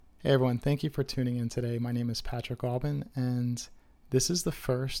Hey everyone, thank you for tuning in today. My name is Patrick Albin, and this is the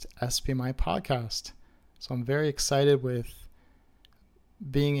first SPMI podcast. So I'm very excited with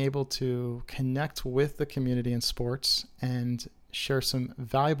being able to connect with the community in sports and share some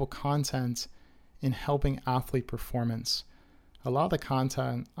valuable content in helping athlete performance. A lot of the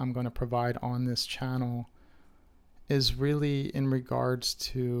content I'm going to provide on this channel is really in regards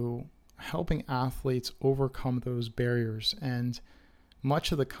to helping athletes overcome those barriers, and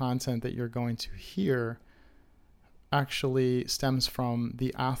much of the content that you're going to hear actually stems from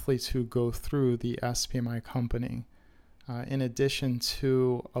the athletes who go through the SPMI company. In addition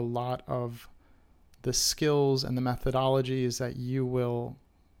to a lot of the skills and the methodologies that you will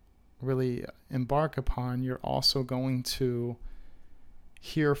really embark upon, you're also going to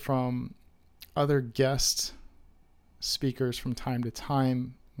hear from other guest speakers from time to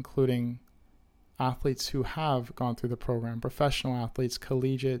time, including athletes who have gone through the program, professional athletes,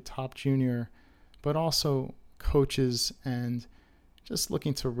 collegiate, top junior, but also coaches, and just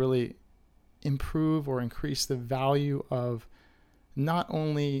looking to really improve or increase the value of not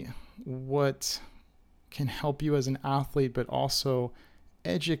only what can help you as an athlete, but also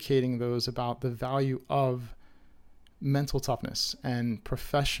educating those about the value of mental toughness and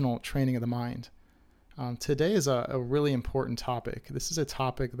professional training of the mind. Today is a really important topic. This is a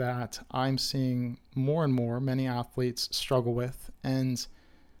topic that I'm seeing more and more many athletes struggle with, and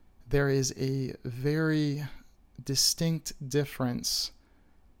there is a very distinct difference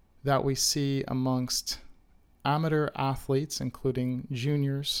that we see amongst amateur athletes, including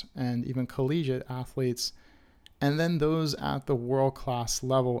juniors and even collegiate athletes, and then those at the world-class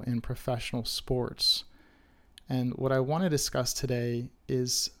level in professional sports. And what I want to discuss today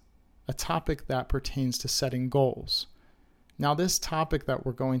is a topic that pertains to setting goals. Now, this topic that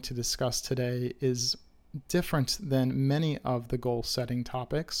we're going to discuss today is different than many of the goal-setting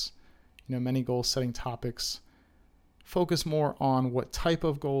topics. Many goal-setting topics focus more on what type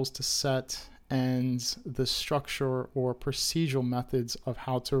of goals to set and the structure or procedural methods of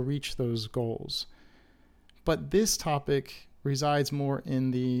how to reach those goals. But this topic resides more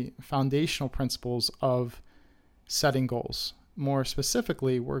in the foundational principles of setting goals. More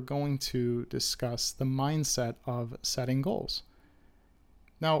specifically, we're going to discuss the mindset of setting goals.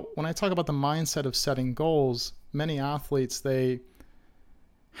 Now, when I talk about the mindset of setting goals, many athletes, they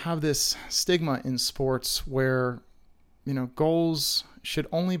have this stigma in sports where, goals should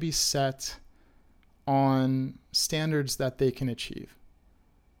only be set on standards that they can achieve.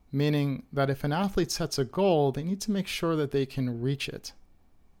 Meaning that if an athlete sets a goal, they need to make sure that they can reach it.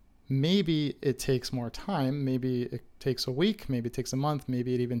 Maybe it takes more time. Maybe it takes a week. Maybe it takes a month.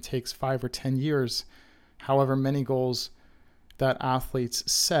 Maybe it even takes 5 or 10 years. However, many goals that athletes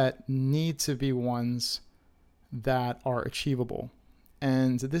set need to be ones that are achievable.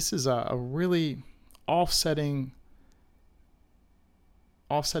 And this is a really offsetting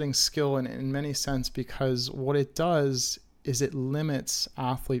skill in many sense, because what it does is it limits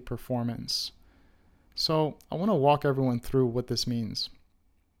athlete performance. So I want to walk everyone through what this means.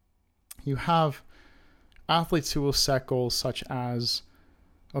 You have athletes who will set goals such as,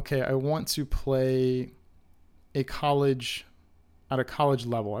 okay, I want to play at a college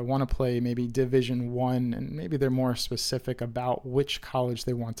level. I want to play maybe Division I, and maybe they're more specific about which college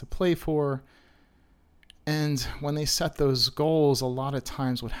they want to play for. And when they set those goals, a lot of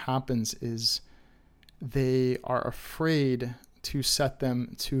times what happens is they are afraid to set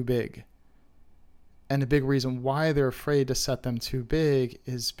them too big. And a big reason why they're afraid to set them too big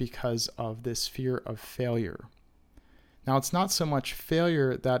is because of this fear of failure. Now, it's not so much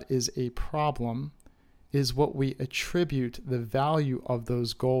failure that is a problem, is what we attribute the value of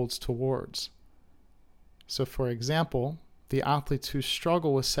those goals towards. So, for example, the athletes who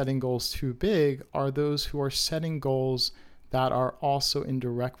struggle with setting goals too big are those who are setting goals that are also in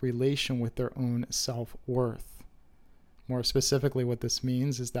direct relation with their own self-worth. More specifically, what this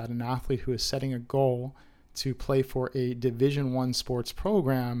means is that an athlete who is setting a goal to play for a Division I sports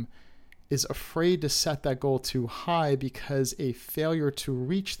program is afraid to set that goal too high, because a failure to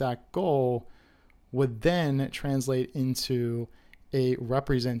reach that goal would then translate into a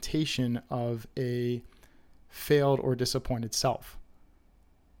representation of a failed or disappointed self.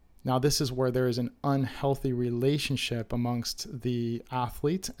 Now, this is where there is an unhealthy relationship amongst the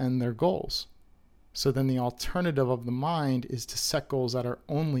athlete and their goals. So then the alternative of the mind is to set goals that are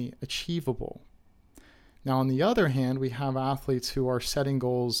only achievable. Now, on the other hand, we have athletes who are setting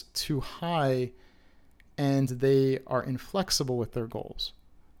goals too high and they are inflexible with their goals.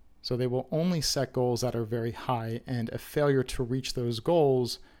 So they will only set goals that are very high, and a failure to reach those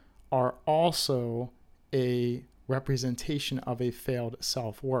goals are also a representation of a failed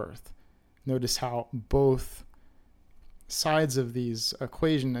self-worth. Notice how both sides of these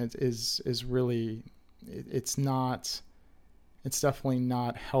equation is really, it's definitely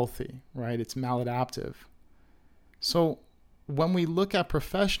not healthy, right? It's maladaptive. So when we look at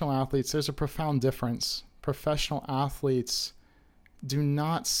professional athletes, there's a profound difference. Professional athletes do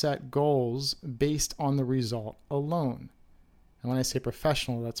not set goals based on the result alone. And when I say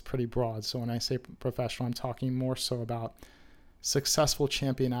professional, that's pretty broad. So when I say professional, I'm talking more so about successful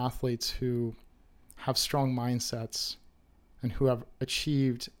champion athletes who have strong mindsets and who have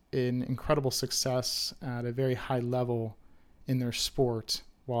achieved an incredible success at a very high level in their sport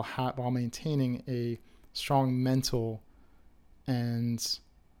while maintaining a strong mental and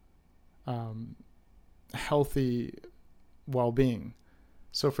healthy well-being.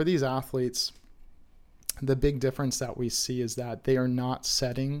 So for these athletes, the big difference that we see is that they are not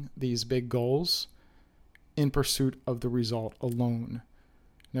setting these big goals in pursuit of the result alone.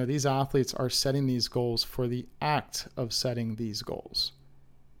 Now, these athletes are setting these goals for the act of setting these goals.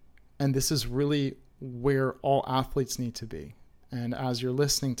 And this is really where all athletes need to be. And as you're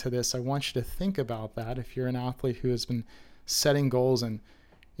listening to this, I want you to think about that. If you're an athlete who has been setting goals and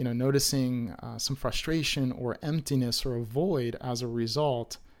noticing some frustration or emptiness or a void as a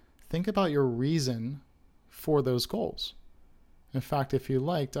result, think about your reason for those goals. In fact, if you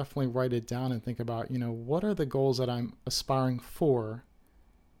like, definitely write it down and think about, what are the goals that I'm aspiring for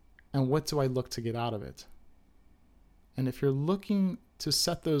and what do I look to get out of it? And if you're looking to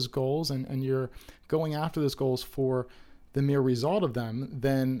set those goals and you're going after those goals for the mere result of them,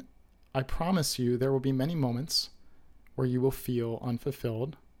 then I promise you there will be many moments where you will feel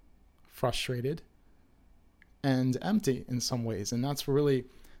unfulfilled, frustrated, and empty in some ways. And that's really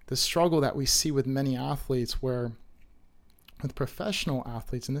the struggle that we see with many athletes, where with professional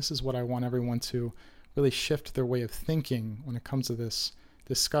athletes, and this is what I want everyone to really shift their way of thinking when it comes to this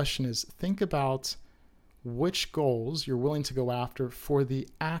discussion, is think about which goals you're willing to go after for the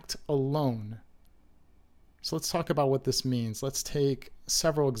act alone. So let's talk about what this means. Let's take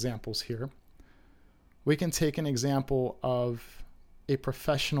several examples here. We can take an example of a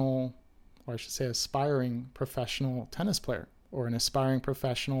professional, or I should say aspiring professional tennis player or an aspiring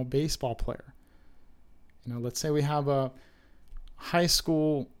professional baseball player. Let's say we have a high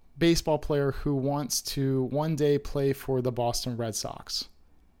school baseball player who wants to one day play for the Boston Red Sox.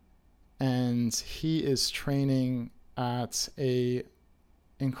 And he is training at a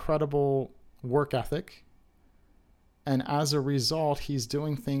incredible work ethic. And as a result, he's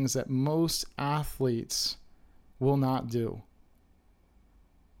doing things that most athletes will not do.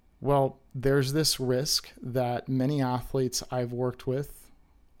 Well, there's this risk that many athletes I've worked with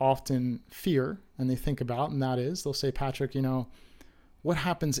often fear and they think about, and that is, they'll say, Patrick, what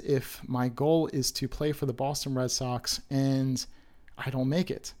happens if my goal is to play for the Boston Red Sox and I don't make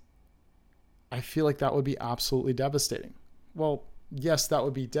it? I feel like that would be absolutely devastating. Well, yes, that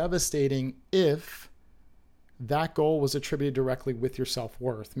would be devastating if that goal was attributed directly with your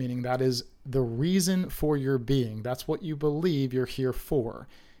self-worth, meaning that is the reason for your being. That's what you believe you're here for.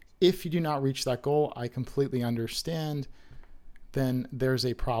 If you do not reach that goal, I completely understand, then there's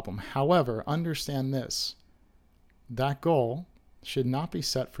a problem. However, understand this, that goal should not be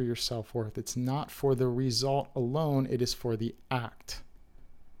set for your self-worth. It's not for the result alone, it is for the act.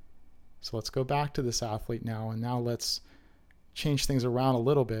 So let's go back to this athlete now, and now let's change things around a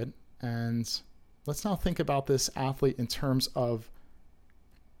little bit, and let's now think about this athlete in terms of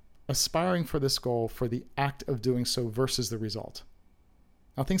aspiring for this goal for the act of doing so versus the result.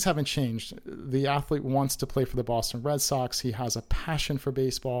 Now, things haven't changed. The athlete wants to play for the Boston Red Sox. He has a passion for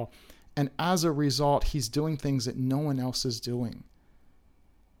baseball. And as a result, he's doing things that no one else is doing.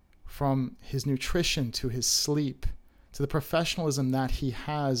 From his nutrition to his sleep, to the professionalism that he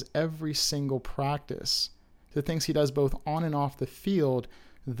has every single practice, to the things he does both on and off the field,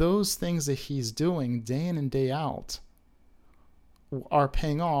 those things that he's doing day in and day out are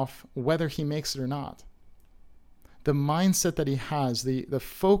paying off whether he makes it or not. The mindset that he has, the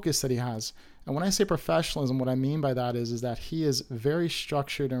focus that he has. And when I say professionalism, what I mean by that is that he is very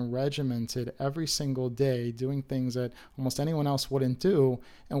structured and regimented every single day, doing things that almost anyone else wouldn't do.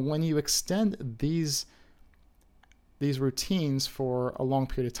 And when you extend these routines for a long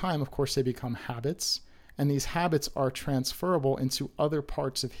period of time, of course, they become habits. And these habits are transferable into other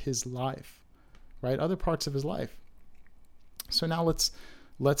parts of his life, right? Other parts of his life. So now let's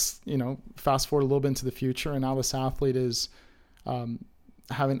fast forward a little bit into the future, and now this athlete is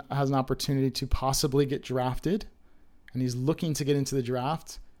has an opportunity to possibly get drafted, and he's looking to get into the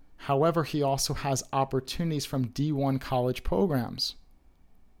draft. However, he also has opportunities from D1 college programs.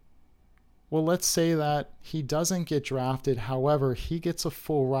 Well, let's say that he doesn't get drafted. However, he gets a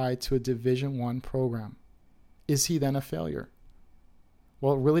full ride to a Division I program. Is he then a failure?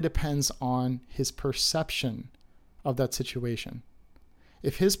 Well, it really depends on his perception of that situation.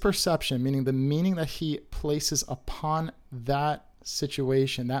 If his perception, meaning the meaning that he places upon that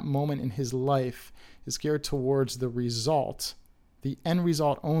situation, that moment in his life, is geared towards the result, the end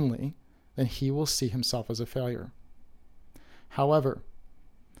result only, then he will see himself as a failure. However,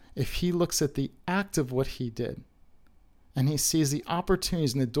 if he looks at the act of what he did and he sees the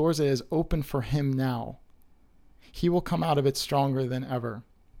opportunities and the doors that is open for him now, he will come out of it stronger than ever.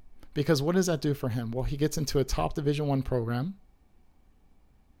 Because what does that do for him? Well, he gets into a top Division I program.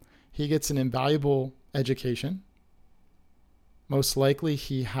 He gets an invaluable education. Most likely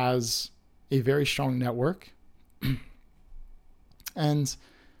he has a very strong network. And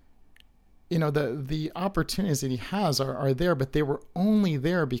the opportunities that he has are there, but they were only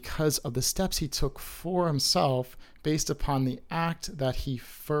there because of the steps he took for himself based upon the act that he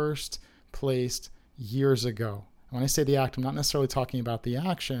first placed years ago. When I say the act, I'm not necessarily talking about the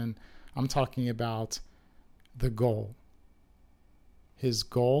action. I'm talking about the goal. His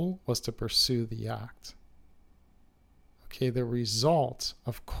goal was to pursue the act. Okay, the result,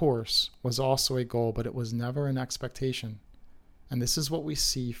 of course, was also a goal, but it was never an expectation. And this is what we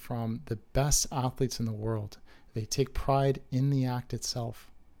see from the best athletes in the world. They take pride in the act itself.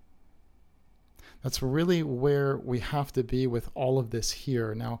 That's really where we have to be with all of this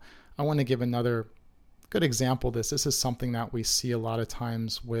here. Now, I want to give another good example of this. This is something that we see a lot of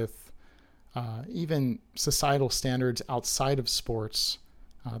times with even societal standards outside of sports.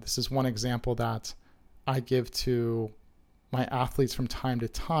 This is one example that I give to my athletes from time to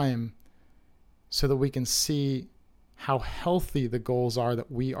time so that we can see how healthy the goals are that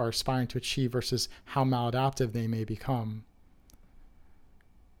we are aspiring to achieve versus how maladaptive they may become.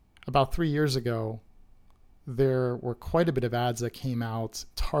 About 3 years ago, there were quite a bit of ads that came out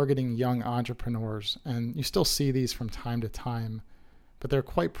targeting young entrepreneurs, and you still see these from time to time, but they're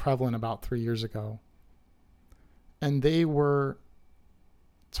quite prevalent about 3 years ago. And they were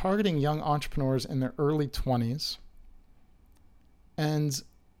targeting young entrepreneurs in their early 20s, and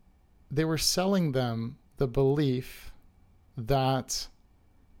they were selling them the belief that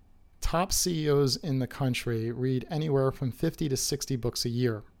top CEOs in the country read anywhere from 50 to 60 books a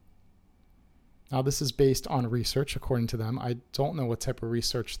year. Now, this is based on research, according to them. I don't know what type of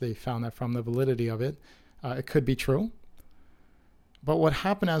research they found that from, the validity of it. It could be true. But what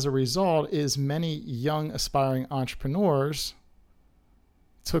happened as a result is many young aspiring entrepreneurs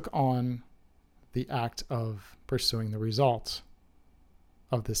took on the act of pursuing the results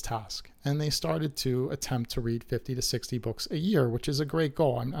of this task. And they started to attempt to read 50 to 60 books a year, which is a great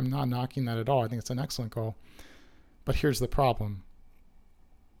goal. I'm not knocking that at all. I think it's an excellent goal. But here's the problem.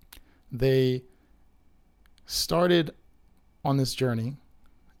 They started on this journey,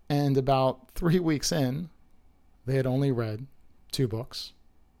 and about 3 weeks in, they had only read 2 books,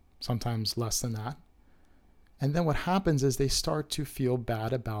 sometimes less than that. And then what happens is they start to feel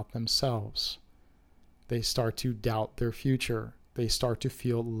bad about themselves. They start to doubt their future. They start to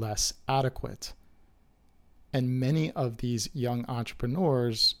feel less adequate. And many of these young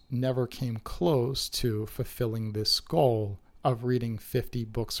entrepreneurs never came close to fulfilling this goal of reading 50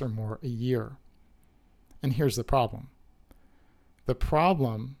 books or more a year. And here's the problem. The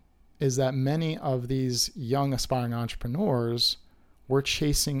problem is that many of these young aspiring entrepreneurs were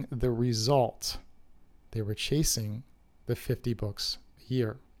chasing the result. They were chasing the 50 books a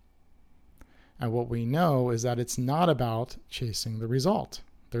year. And what we know is that it's not about chasing the result.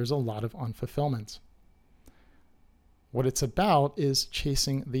 There's a lot of unfulfillment. What it's about is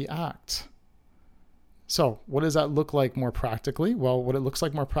chasing the act. So what does that look like more practically? Well, what it looks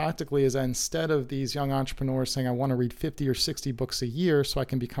like more practically is that instead of these young entrepreneurs saying, I want to read 50 or 60 books a year so I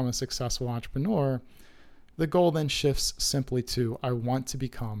can become a successful entrepreneur, the goal then shifts simply to, I want to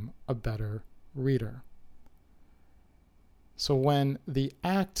become a better reader. So when the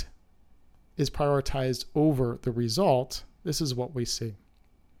act is prioritized over the result, this is what we see.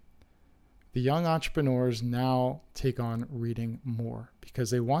 The young entrepreneurs now take on reading more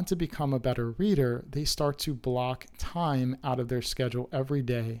because they want to become a better reader. They start to block time out of their schedule every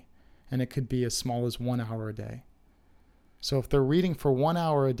day, and it could be as small as 1 hour a day. So if they're reading for 1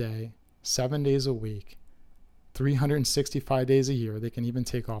 hour a day, 7 days a week, 365 days a year, they can even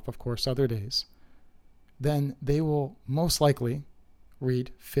take off, of course, other days, then they will most likely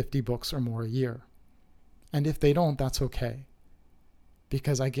read 50 books or more a year. And if they don't, that's okay.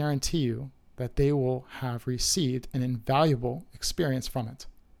 Because I guarantee you that they will have received an invaluable experience from it.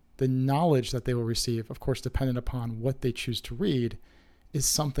 The knowledge that they will receive, of course, dependent upon what they choose to read, is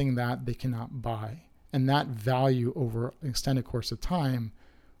something that they cannot buy. And that value over an extended course of time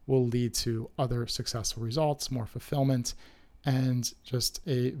will lead to other successful results, more fulfillment, and just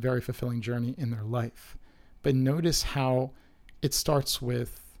a very fulfilling journey in their life. But notice how it starts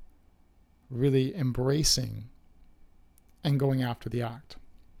with really embracing and going after the act.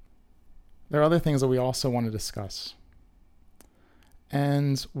 There are other things that we also want to discuss.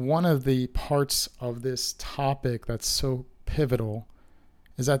 And one of the parts of this topic that's so pivotal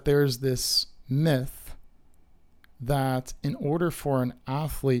is that there's this myth that in order for an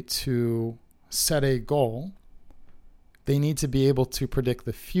athlete to set a goal, they need to be able to predict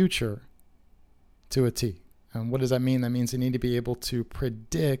the future to a T. And what does that mean? That means they need to be able to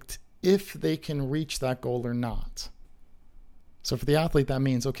predict if they can reach that goal or not. So for the athlete, that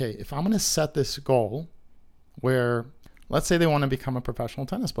means, okay, if I'm going to set this goal where, let's say they want to become a professional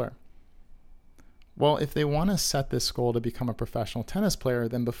tennis player. Well, if they want to set this goal to become a professional tennis player,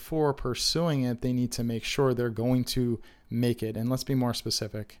 then before pursuing it, they need to make sure they're going to make it. And let's be more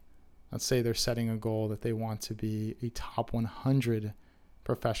specific. Let's say they're setting a goal that they want to be a top 100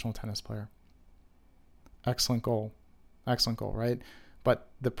 professional tennis player. Excellent goal, right? But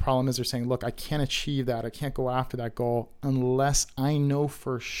the problem is they're saying, look, I can't achieve that. I can't go after that goal unless I know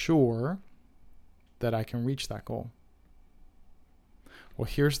for sure that I can reach that goal. Well,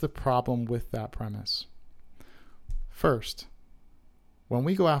 here's the problem with that premise. First, when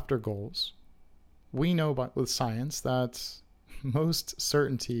we go after goals, we know with science that most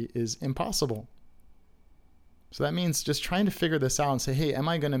certainty is impossible. So that means just trying to figure this out and say, hey, am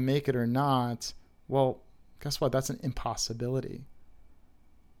I going to make it or not? Well, guess what? That's an impossibility.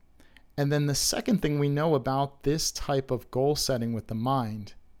 And then the second thing we know about this type of goal setting with the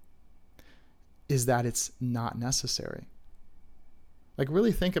mind is that it's not necessary. Like,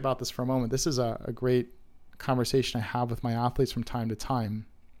 really think about this for a moment. This is a great conversation I have with my athletes from time to time.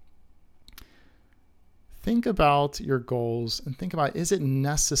 Think about your goals and think about, is it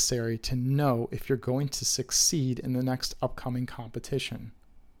necessary to know if you're going to succeed in the next upcoming competition?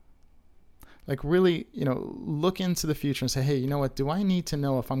 Like, really, look into the future and say, hey, you know what? Do I need to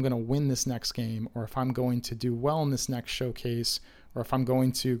know if I'm going to win this next game, or if I'm going to do well in this next showcase, or if I'm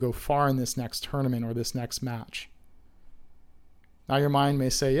going to go far in this next tournament or this next match? Now your mind may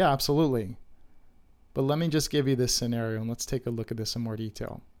say, yeah, absolutely. But let me just give you this scenario and let's take a look at this in more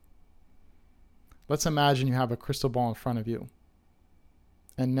detail. Let's imagine you have a crystal ball in front of you.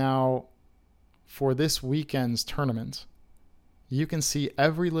 And now for this weekend's tournament, you can see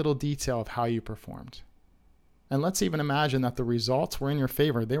every little detail of how you performed. And let's even imagine that the results were in your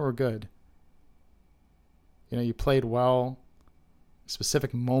favor. They were good. You played well,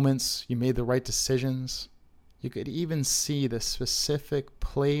 specific moments, you made the right decisions. You could even see the specific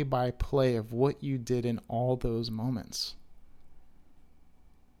play-by-play of what you did in all those moments.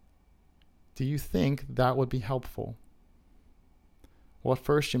 Do you think that would be helpful? Well, at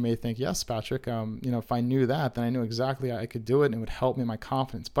first you may think, yes, Patrick, if I knew that, then I knew exactly I could do it and it would help me in my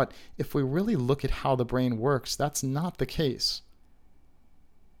confidence. But if we really look at how the brain works, that's not the case.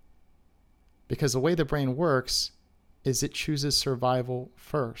 Because the way the brain works is it chooses survival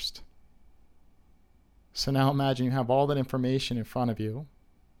first. So now imagine you have all that information in front of you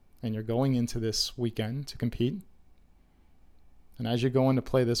and you're going into this weekend to compete. And as you go in to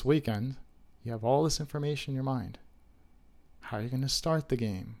play this weekend, you have all this information in your mind. How are you going to start the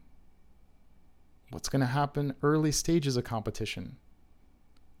game? What's going to happen early stages of competition?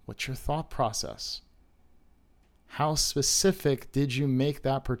 What's your thought process? How specific did you make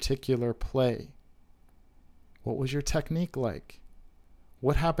that particular play? What was your technique like?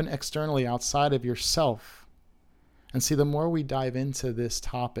 What happened externally outside of yourself? And see, the more we dive into this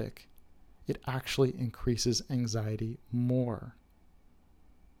topic, it actually increases anxiety more.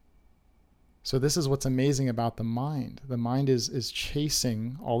 So this is what's amazing about the mind. The mind is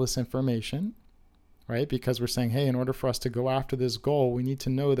chasing all this information, right? Because we're saying, hey, in order for us to go after this goal, we need to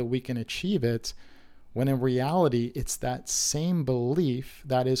know that we can achieve it. When in reality, it's that same belief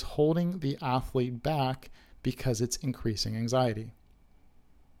that is holding the athlete back because it's increasing anxiety.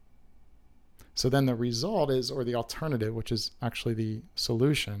 So then the result is, or the alternative, which is actually the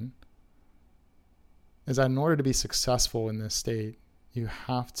solution, is that in order to be successful in this state, you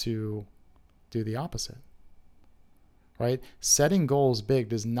have to do the opposite, right? Setting goals big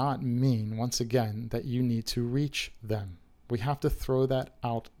does not mean, once again, that you need to reach them. We have to throw that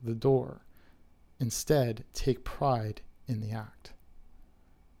out the door. Instead, take pride in the act.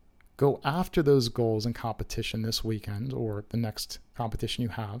 Go after those goals in competition this weekend or the next competition you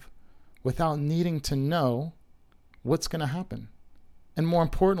have without needing to know what's going to happen. And more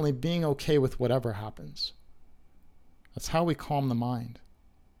importantly, being okay with whatever happens. That's how we calm the mind.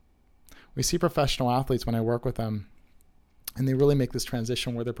 We see professional athletes when I work with them, and they really make this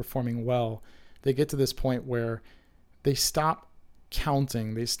transition where they're performing well. They get to this point where they stop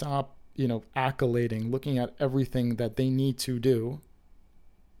counting, they stop, accolading, looking at everything that they need to do.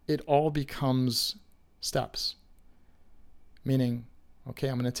 It all becomes steps. Meaning, okay,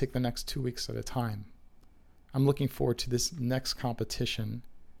 I'm going to take the next 2 weeks at a time. I'm looking forward to this next competition,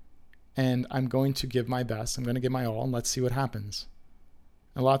 and I'm going to give my best. I'm going to give my all, and let's see what happens.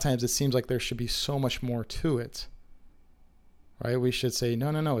 And a lot of times it seems like there should be so much more to it, right? We should say,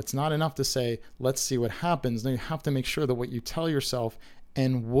 no. It's not enough to say, let's see what happens. No, you have to make sure that what you tell yourself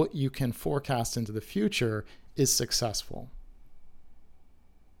and what you can forecast into the future is successful.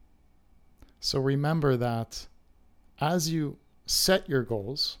 So remember that as you set your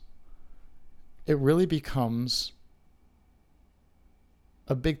goals, it really becomes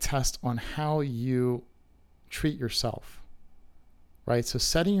a big test on how you treat yourself, right? So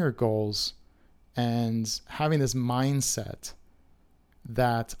setting your goals and having this mindset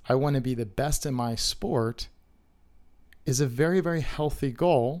that I want to be the best in my sport is a very, very healthy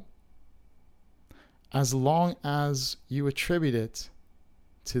goal, as long as you attribute it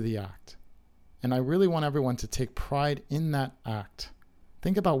to the act. And I really want everyone to take pride in that act.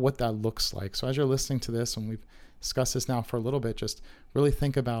 Think about what that looks like. So as you're listening to this, and we've discussed this now for a little bit, just really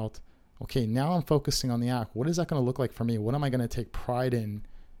think about, okay, now I'm focusing on the act. What is that going to look like for me? What am I going to take pride in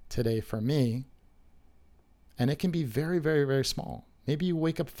today for me? And it can be very, very, very small. Maybe you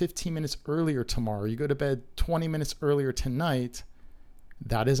wake up 15 minutes earlier tomorrow. You go to bed 20 minutes earlier tonight.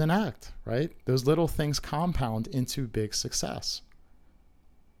 That is an act, right? Those little things compound into big success.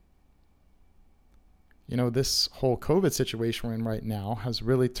 This whole COVID situation we're in right now has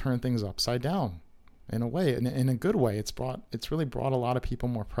really turned things upside down in a way, in a good way. It's really brought a lot of people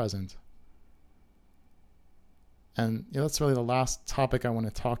more present. And that's really the last topic I want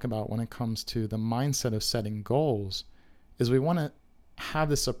to talk about when it comes to the mindset of setting goals, is we want to have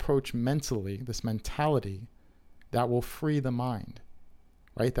this approach mentally, this mentality that will free the mind,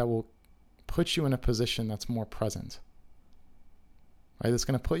 right? That will put you in a position that's more present. Right? It's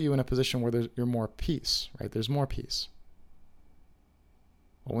going to put you in a position where you're more peace, right? There's more peace.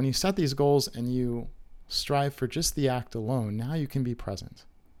 But when you set these goals and you strive for just the act alone, now you can be present.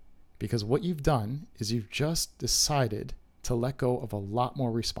 Because what you've done is you've just decided to let go of a lot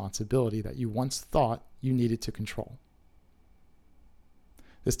more responsibility that you once thought you needed to control.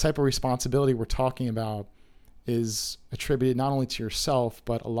 This type of responsibility we're talking about is attributed not only to yourself,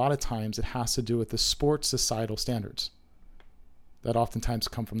 but a lot of times it has to do with the sports societal standards that oftentimes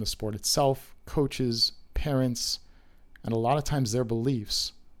come from the sport itself, coaches, parents, and a lot of times their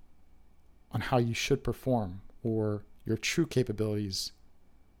beliefs on how you should perform, or your true capabilities,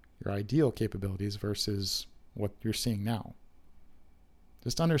 your ideal capabilities versus what you're seeing now.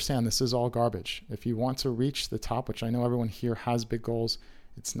 Just understand this is all garbage. If you want to reach the top, which I know everyone here has big goals,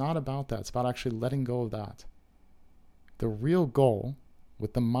 it's not about that. It's about actually letting go of that. The real goal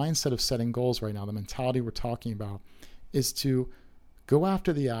with the mindset of setting goals right now, the mentality we're talking about, is to go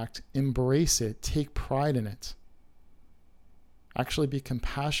after the act, embrace it, take pride in it. Actually be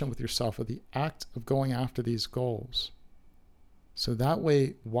compassionate with yourself with the act of going after these goals. So that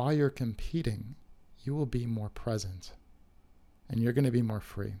way, while you're competing, you will be more present and you're going to be more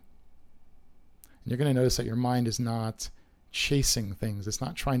free. And you're going to notice that your mind is not chasing things. It's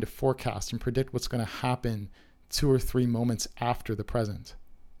not trying to forecast and predict what's going to happen 2 or 3 moments after the present.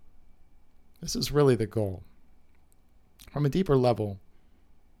 This is really the goal. From a deeper level,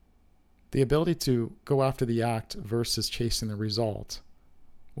 the ability to go after the act versus chasing the result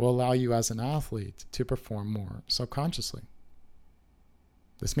will allow you as an athlete to perform more subconsciously.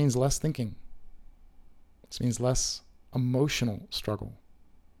 This means less thinking. This means less emotional struggle.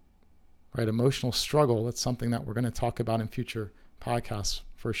 Right? Emotional struggle, that's something that we're going to talk about in future podcasts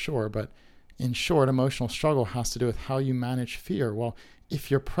for sure. But in short, emotional struggle has to do with how you manage fear. Well,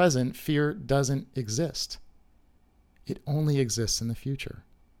 if you're present, fear doesn't exist. It only exists in the future.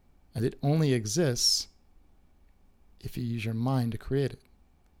 And it only exists if you use your mind to create it.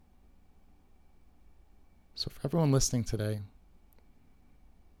 So for everyone listening today,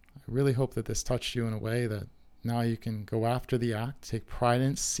 I really hope that this touched you in a way that now you can go after the act, take pride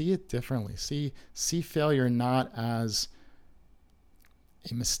in it, see it differently. See failure not as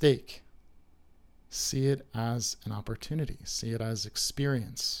a mistake. See it as an opportunity. See it as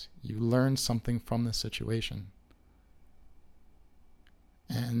experience. You learn something from the situation.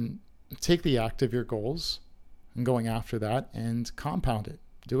 And take the act of your goals and going after that and compound it.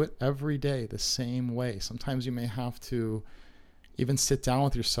 Do it every day the same way. Sometimes you may have to even sit down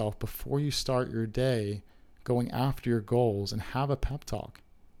with yourself before you start your day, going after your goals, and have a pep talk.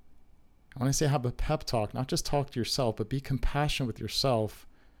 When I say have a pep talk, not just talk to yourself, but be compassionate with yourself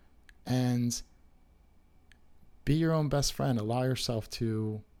and be your own best friend. Allow yourself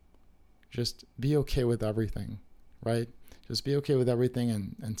to just be okay with everything, right? Just be okay with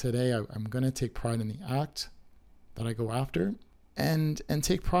everything. And today I'm going to take pride in the act that I go after and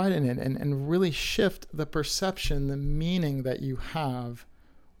take pride in it and really shift the perception, the meaning that you have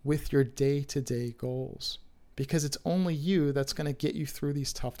with your day-to-day goals. Because it's only you that's going to get you through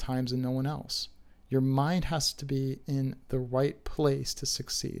these tough times and no one else. Your mind has to be in the right place to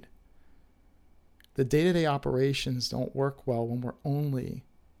succeed. The day-to-day operations don't work well when we're only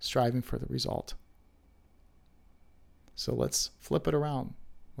striving for the result. So let's flip it around.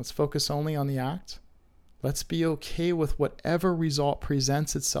 Let's focus only on the act. Let's be okay with whatever result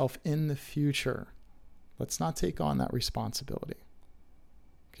presents itself in the future. Let's not take on that responsibility.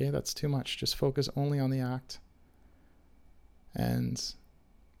 Okay, that's too much. Just focus only on the act. And,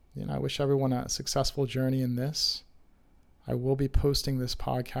 I wish everyone a successful journey in this. I will be posting this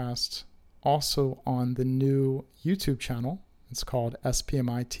podcast also on the new YouTube channel. It's called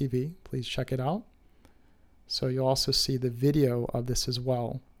SPMI TV. Please check it out. So you'll also see the video of this as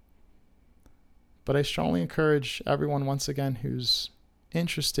well. But I strongly encourage everyone, once again, who's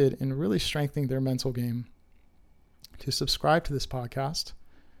interested in really strengthening their mental game to subscribe to this podcast.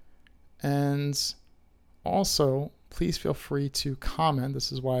 And also, please feel free to comment.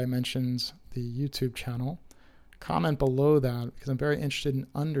 This is why I mentioned the YouTube channel. Comment below that because I'm very interested in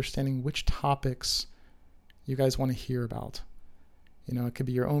understanding which topics you guys want to hear about. It could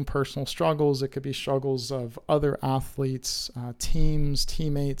be your own personal struggles. It could be struggles of other athletes, teams,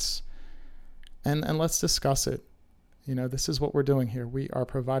 teammates, and let's discuss it. This is what we're doing here. We are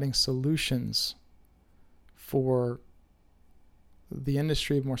providing solutions for the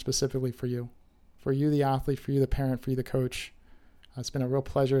industry, more specifically for you, the athlete, for you, the parent, for you, the coach. It's been a real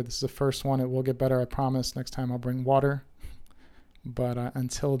pleasure. This is the first one. It will get better, I promise. Next time I'll bring water. But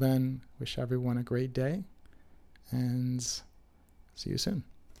until then, wish everyone a great day and see you soon.